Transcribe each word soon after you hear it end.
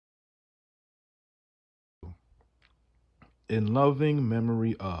In loving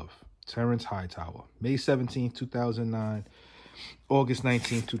memory of Terrence Hightower, May 17th, 2009, August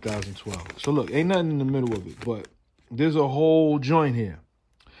 19th, 2012. So look, ain't nothing in the middle of it, but there's a whole joint here.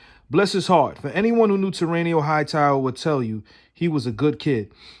 Bless his heart. For anyone who knew Terrence Hightower would tell you he was a good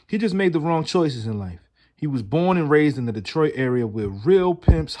kid. He just made the wrong choices in life. He was born and raised in the Detroit area where real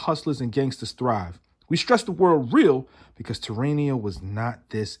pimps, hustlers, and gangsters thrive. We stress the word real because Terrence was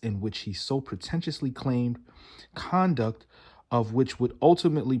not this in which he so pretentiously claimed, conduct of which would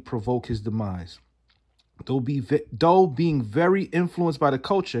ultimately provoke his demise. Though being very influenced by the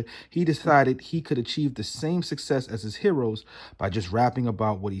culture, he decided he could achieve the same success as his heroes by just rapping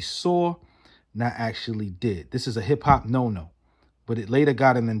about what he saw, not actually did. This is a hip-hop no-no. But it later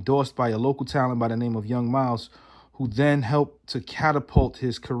got him endorsed by a local talent by the name of Young Miles, who then helped to catapult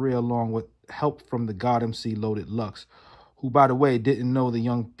his career along with help from the God MC Loaded Lux, who, by the way, didn't know the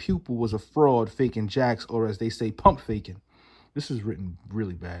young pupil was a fraud faking jacks, or as they say, pump faking. This is written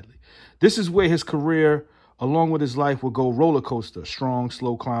really badly. This is where his career, along with his life, will go roller coaster. Strong,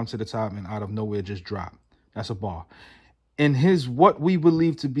 slow climb to the top and out of nowhere just drop. That's a bar. In his what we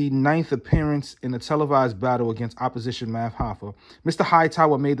believe to be 9th appearance in a televised battle against opposition Math Hoffa, Mr.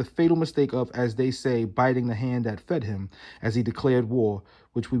 Hightower made the fatal mistake of, as they say, biting the hand that fed him as he declared war,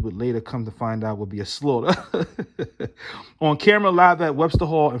 which we would later come to find out would be a slaughter. On camera live at Webster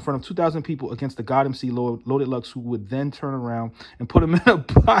Hall in front of 2,000 people against the God MC Loaded Lux, who would then turn around and put him in a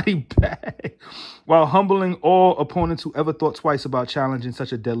body bag while humbling all opponents who ever thought twice about challenging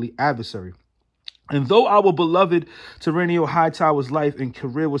such a deadly adversary. And though our beloved Terrence Hightower's life and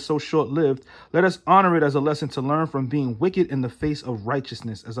career was so short-lived, let us honor it as a lesson to learn from being wicked in the face of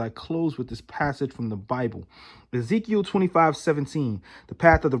righteousness. As I close with this passage from the Bible, Ezekiel 25:17, the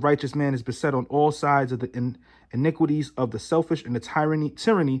path of the righteous man is beset on all sides of the iniquities of the selfish and the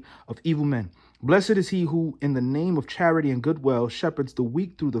tyranny of evil men. Blessed is he who, in the name of charity and goodwill, shepherds the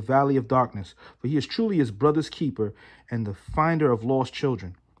weak through the valley of darkness, for he is truly his brother's keeper and the finder of lost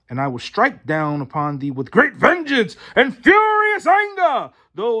children. And I will strike down upon thee with great vengeance and furious anger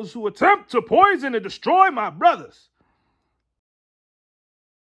those who attempt to poison and destroy my brothers.